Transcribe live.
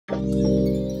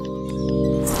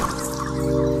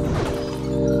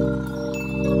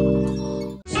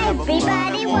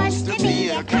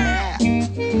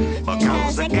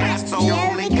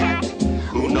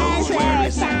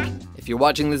If you're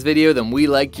watching this video, then we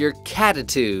like your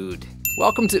catitude.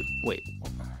 Welcome to, wait,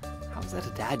 how is that a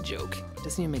dad joke? It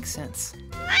doesn't even make sense.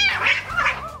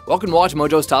 Welcome to Watch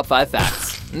Mojo's Top 5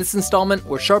 Facts. In this installment,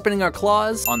 we're sharpening our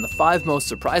claws on the 5 most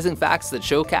surprising facts that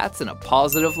show cats in a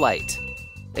positive light.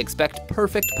 Expect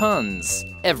perfect puns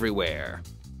everywhere.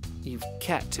 You've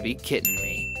cat to be kidding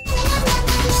me.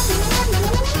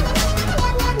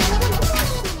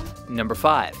 Number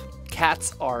 5,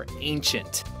 cats are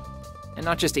ancient. And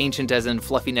not just ancient as in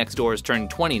Fluffy Next Door is turning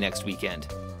 20 next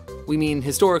weekend. We mean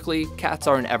historically, cats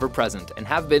are an ever-present and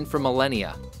have been for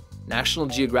millennia. National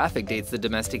Geographic dates the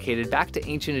domesticated back to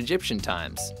ancient Egyptian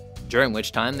times, during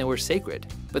which time they were sacred.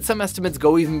 But some estimates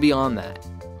go even beyond that.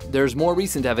 There's more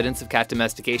recent evidence of cat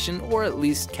domestication, or at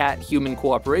least cat-human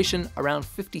cooperation, around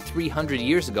 5,300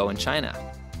 years ago in China.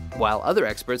 While other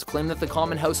experts claim that the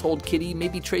common household kitty may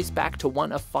be traced back to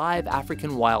one of 5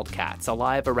 African wildcats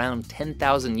alive around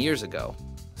 10,000 years ago.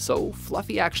 So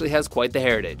Fluffy actually has quite the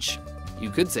heritage. You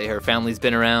could say her family's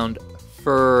been around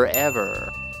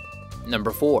forever.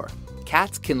 Number 4,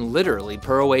 cats can literally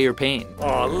purr away your pain.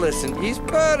 Oh, listen, he's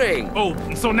purring. Oh,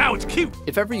 so now it's cute.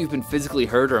 If ever you've been physically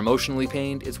hurt or emotionally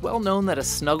pained, it's well known that a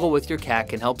snuggle with your cat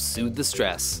can help soothe the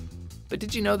stress. But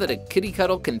did you know that a kitty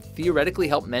cuddle can theoretically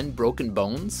help mend broken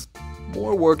bones?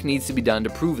 More work needs to be done to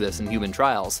prove this in human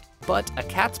trials, but a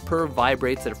cat's purr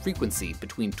vibrates at a frequency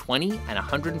between 20 and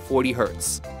 140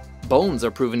 hertz. Bones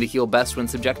are proven to heal best when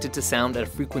subjected to sound at a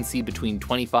frequency between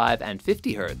 25 and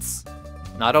 50 hertz.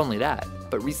 Not only that,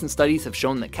 but recent studies have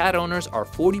shown that cat owners are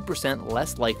 40%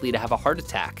 less likely to have a heart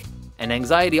attack. And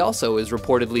anxiety also is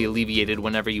reportedly alleviated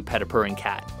whenever you pet a purring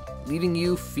cat, leaving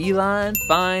you feline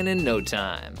fine in no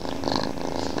time.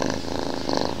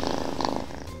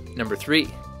 Number 3,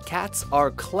 cats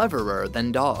are cleverer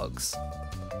than dogs.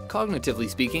 Cognitively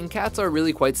speaking, cats are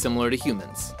really quite similar to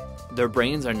humans. Their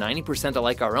brains are 90%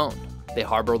 alike our own. They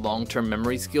harbor long-term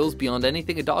memory skills beyond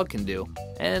anything a dog can do.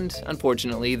 And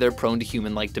unfortunately, they're prone to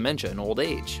human-like dementia in old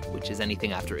age, which is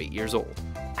anything after 8 years old.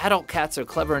 Adult cats are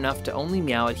clever enough to only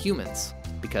meow at humans,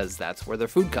 because that's where their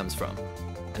food comes from.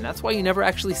 And that's why you never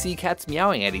actually see cats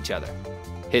meowing at each other.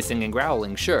 Hissing and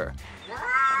growling, sure.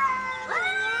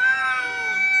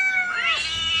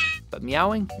 But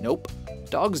meowing? Nope.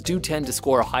 Dogs do tend to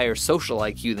score a higher social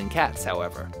IQ than cats,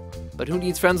 however. But who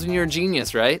needs friends when you're a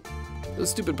genius, right?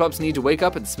 Those stupid pups need to wake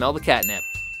up and smell the catnip.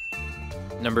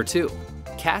 Number 2,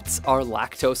 cats are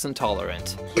lactose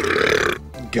intolerant.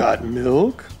 Got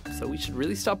milk? So we should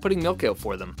really stop putting milk out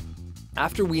for them.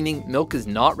 After weaning, milk is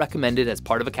not recommended as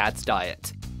part of a cat's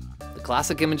diet. The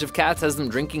classic image of cats has them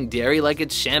drinking dairy like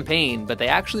it's champagne, but they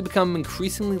actually become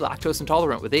increasingly lactose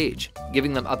intolerant with age,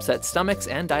 giving them upset stomachs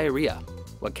and diarrhea.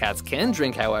 What cats can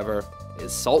drink, however,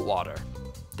 is salt water.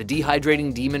 The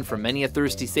dehydrating demon for many a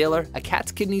thirsty sailor, a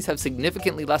cat's kidneys have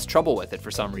significantly less trouble with it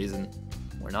for some reason.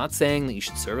 We're not saying that you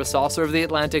should serve a saucer of the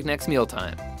Atlantic next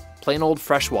mealtime. Plain old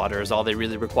fresh water is all they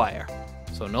really require.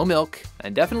 So no milk,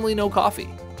 and definitely no coffee.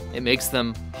 It makes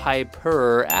them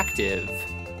hyperactive,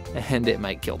 and it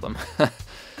might kill them.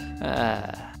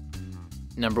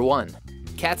 Number 1,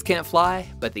 cats can't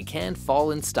fly, but they can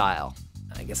fall in style.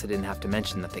 I guess I didn't have to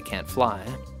mention that they can't fly.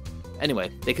 Anyway,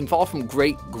 they can fall from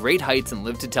great heights and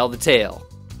live to tell the tale.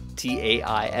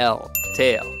 T-A-I-L,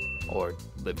 tale. Or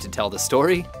live to tell the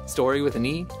story? Story with an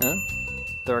E, huh?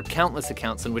 There are countless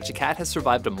accounts in which a cat has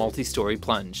survived a multi-story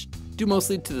plunge, due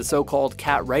mostly to the so-called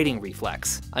cat riding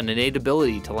reflex, an innate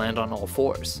ability to land on all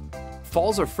fours.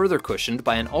 Falls are further cushioned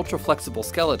by an ultra-flexible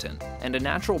skeleton and a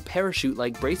natural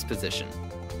parachute-like brace position.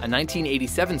 A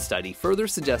 1987 study further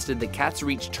suggested that cats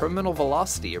reach terminal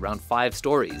velocity around 5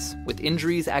 stories, with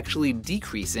injuries actually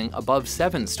decreasing above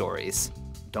 7 stories.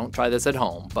 Don't try this at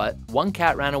home, but one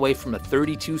cat ran away from a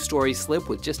 32-story slip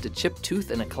with just a chipped tooth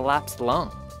and a collapsed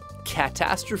lung.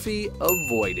 Catastrophe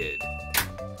avoided.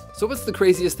 So what's the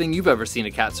craziest thing you've ever seen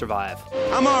a cat survive?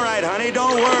 I'm all right, honey,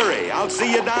 don't worry. I'll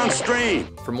see you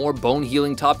downstream. For more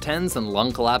bone-healing top 10s and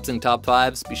lung-collapsing top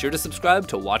 5s, be sure to subscribe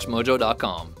to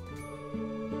WatchMojo.com.